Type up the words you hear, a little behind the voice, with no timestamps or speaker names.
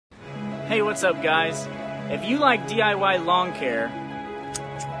Hey, what's up guys? If you like DIY lawn care,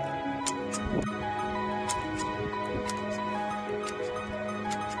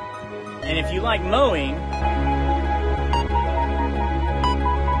 and if you like mowing,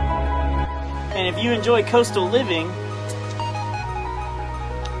 and if you enjoy coastal living,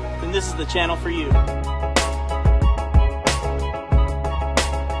 then this is the channel for you.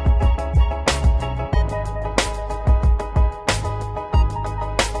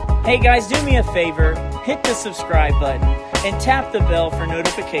 Hey guys, do me a favor, hit the subscribe button and tap the bell for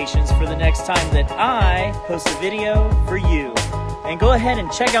notifications for the next time that I post a video for you. And go ahead and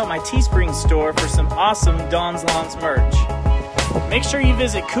check out my Teespring store for some awesome Don's Lawns merch. Make sure you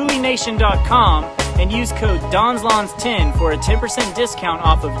visit CoolieNation.com and use code DonsLawns10 for a 10% discount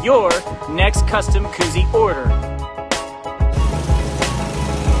off of your next custom koozie order.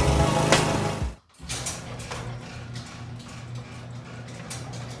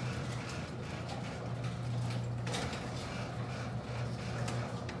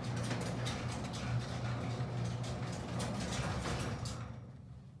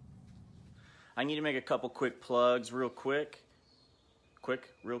 I need to make a couple quick plugs real quick.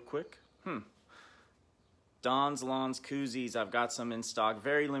 Real quick. Don's Lawns koozies, I've got some in stock,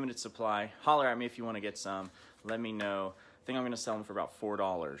 very limited supply. Holler at me if you want to get some. Let me know. I think I'm going to sell them for about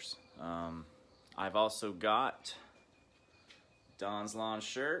 $4. I've also got Don's Lawns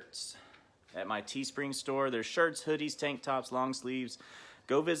shirts at my Teespring store. There's shirts, hoodies, tank tops, long sleeves.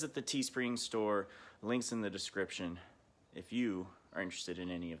 Go visit the Teespring store. Links in the description if you are interested in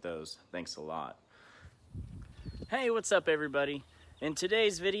any of those. Thanks a lot. Hey, what's up everybody? In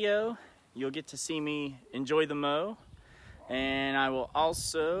today's video, you'll get to see me enjoy the mow, and I will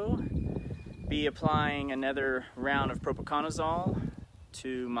also be applying another round of Propiconazole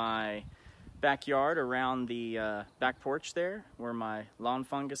to my backyard around the back porch there where my lawn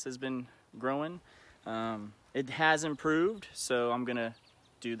fungus has been growing. It has improved, so I'm gonna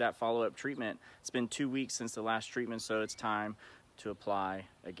do that follow-up treatment. It's been 2 weeks since the last treatment, so it's time to apply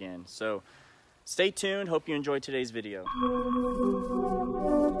again. So stay tuned. Hope you enjoyed today's video.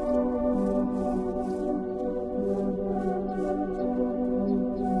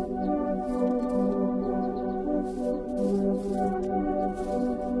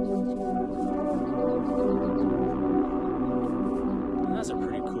 That's a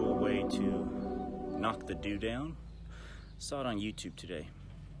pretty cool way to knock the dew down. Saw it on YouTube today.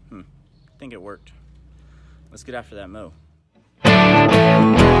 I think it worked. Let's get after that mow.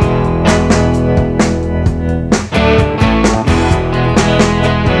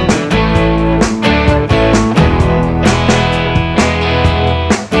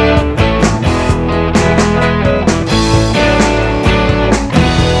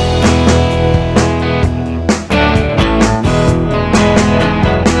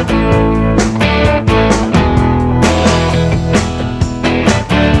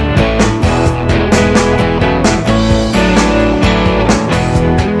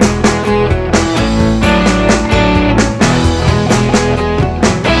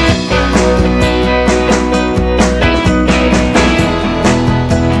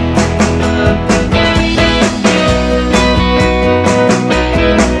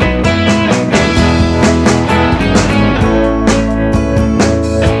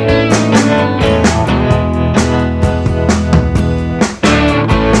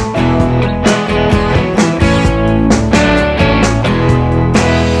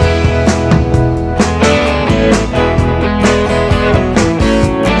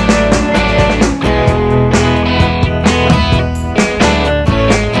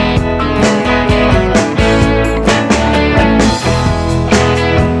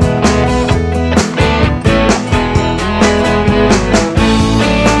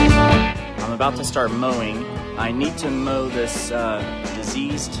 About to start mowing. I need to mow this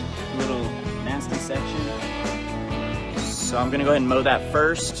diseased little nasty section. So I'm gonna go ahead and mow that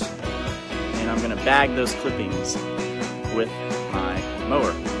first, and I'm gonna bag those clippings with my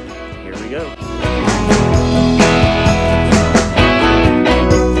mower. Here we go.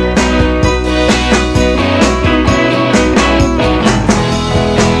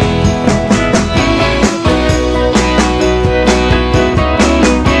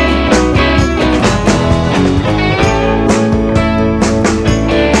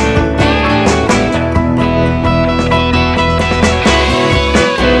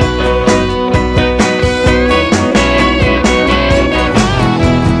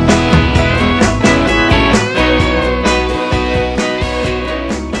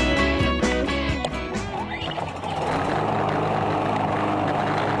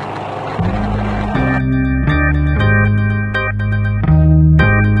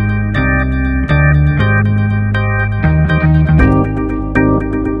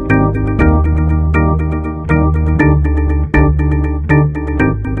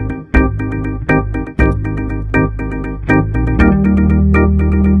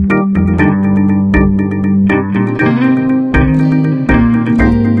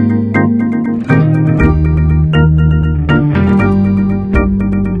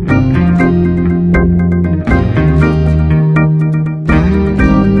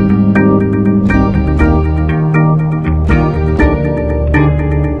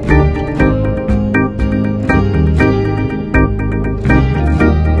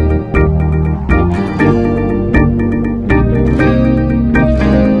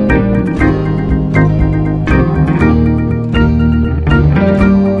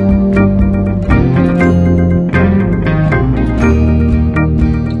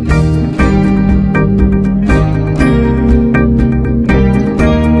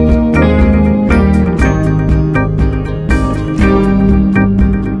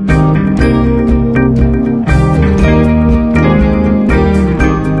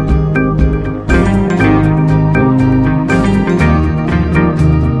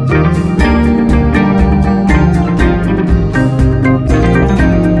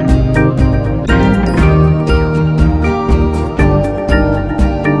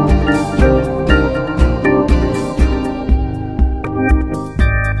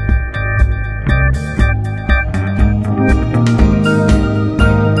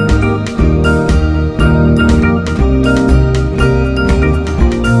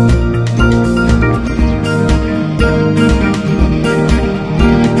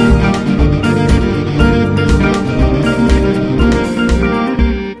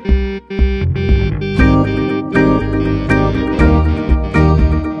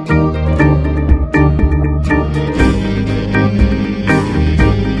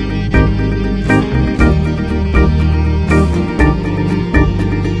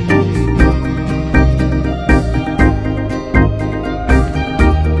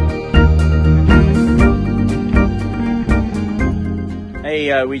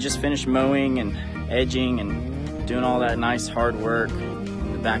 Hey, we just finished mowing and edging and doing all that nice hard work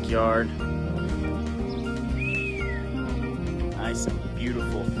in the backyard. Nice and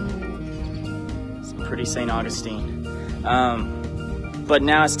beautiful. It's pretty St. Augustine. But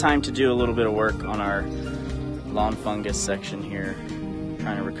now it's time to do a little bit of work on our lawn fungus section here,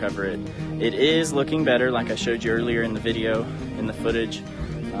 trying to recover it. It is looking better, like I showed you earlier in the video, in the footage.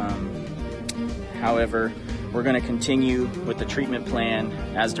 However, we're going to continue with the treatment plan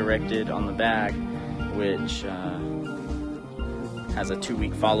as directed on the bag, which has a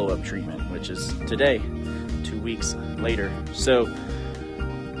 2-week follow-up treatment, which is today, 2 weeks later. So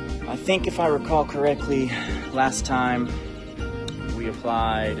I think if I recall correctly, last time we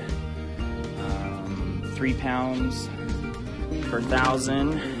applied 3 pounds per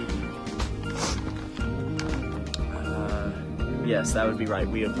 1,000. Yes, that would be right.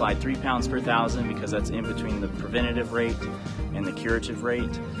 We applied 3 pounds per 1,000 because that's in between the preventative rate and the curative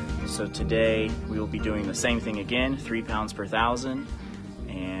rate. So today we will be doing the same thing again, 3 pounds per 1,000,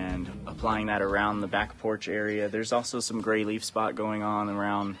 and applying that around the back porch area. There's also some gray leaf spot going on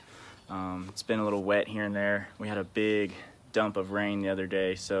around. It's been a little wet here and there. We had a big dump of rain the other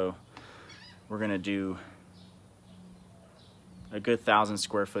day, so we're gonna do a good 1,000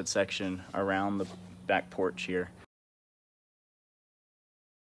 square foot section around the back porch here.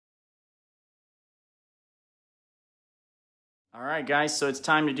 All right, guys, so it's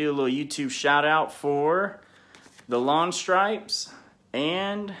time to do a little YouTube shout out for the Lawn Stripes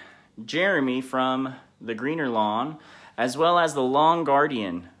and Jeremy from the Greener Lawn, as well as the Lawn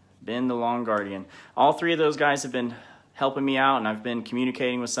Guardian, Ben the Lawn Guardian. All three of those guys have been helping me out, and I've been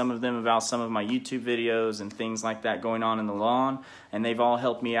communicating with some of them about some of my YouTube videos and things like that going on in the lawn, and they've all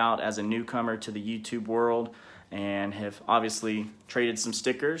helped me out as a newcomer to the YouTube world and have obviously traded some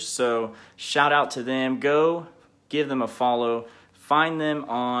stickers. So shout out to them. Go give them a follow. Find them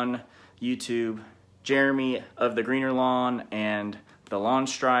on YouTube, Jeremy of the Greener Lawn and the Lawn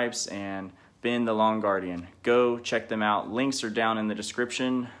Stripes and Ben the Lawn Guardian. Go check them out. Links are down in the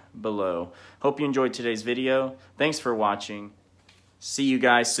description below. Hope you enjoyed today's video. Thanks for watching. See you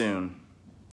guys soon.